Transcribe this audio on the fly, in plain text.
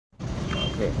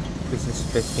Okay, this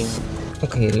is testing.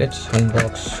 Okay, let's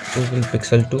unbox Google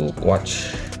Pixel 2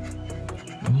 watch.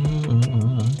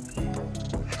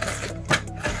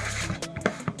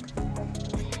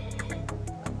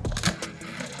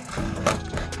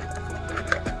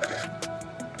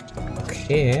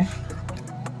 Okay,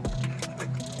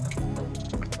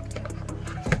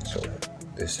 so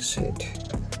this is it.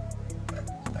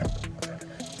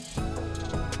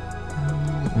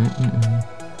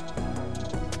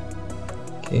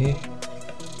 Okay.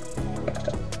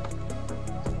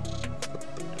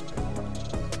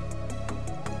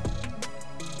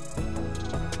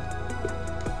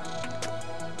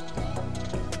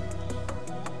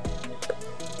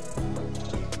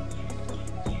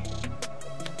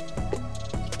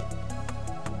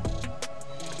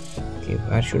 Okay,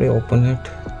 where should I open it?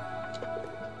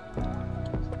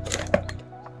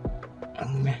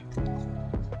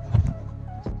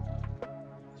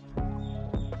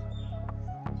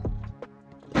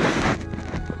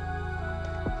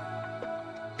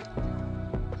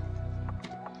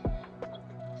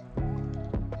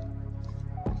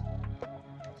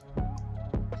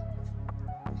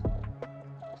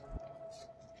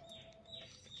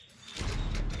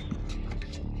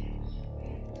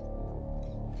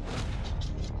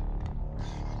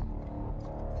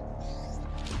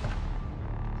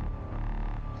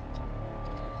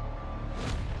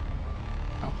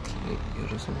 Okay,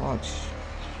 here is a watch.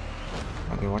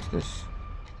 Okay, what's this?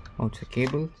 Oh, it's a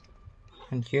cable.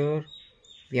 And here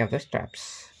we have the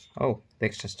straps. Oh, the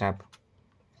extra strap.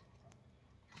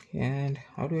 And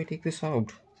how do I take this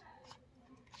out?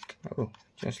 Oh,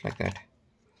 just like that.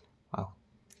 Wow.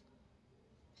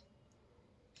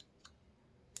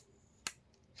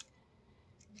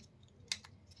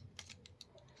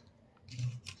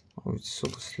 Oh, it's so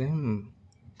slim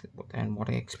than what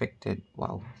I expected.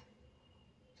 Wow.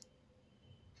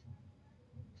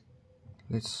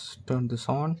 Let's turn this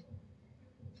on.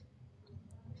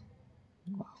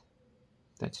 Wow,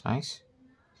 that's nice.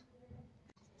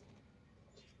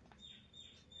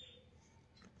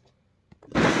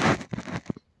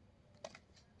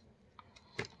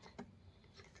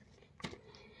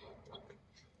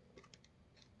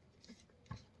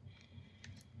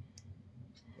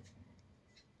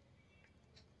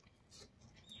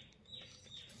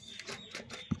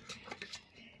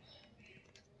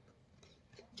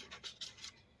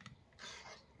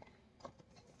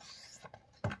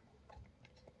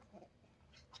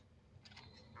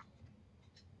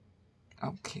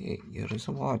 Okay, here is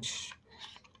a watch.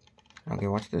 Okay,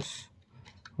 what's this?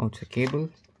 Oh, it's a cable.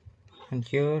 And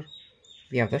here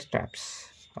we have the straps.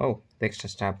 Oh, the extra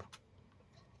strap.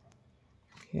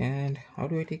 And how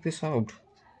do I take this out?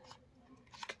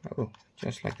 Oh,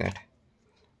 just like that.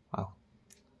 Wow.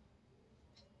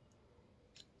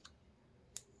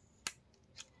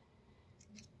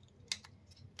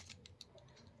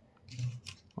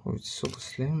 Oh, it's so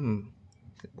slim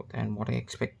than what I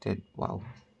expected. Wow.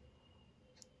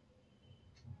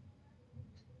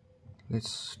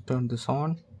 Let's turn this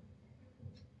on.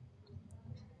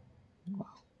 Wow,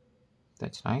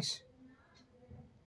 that's nice.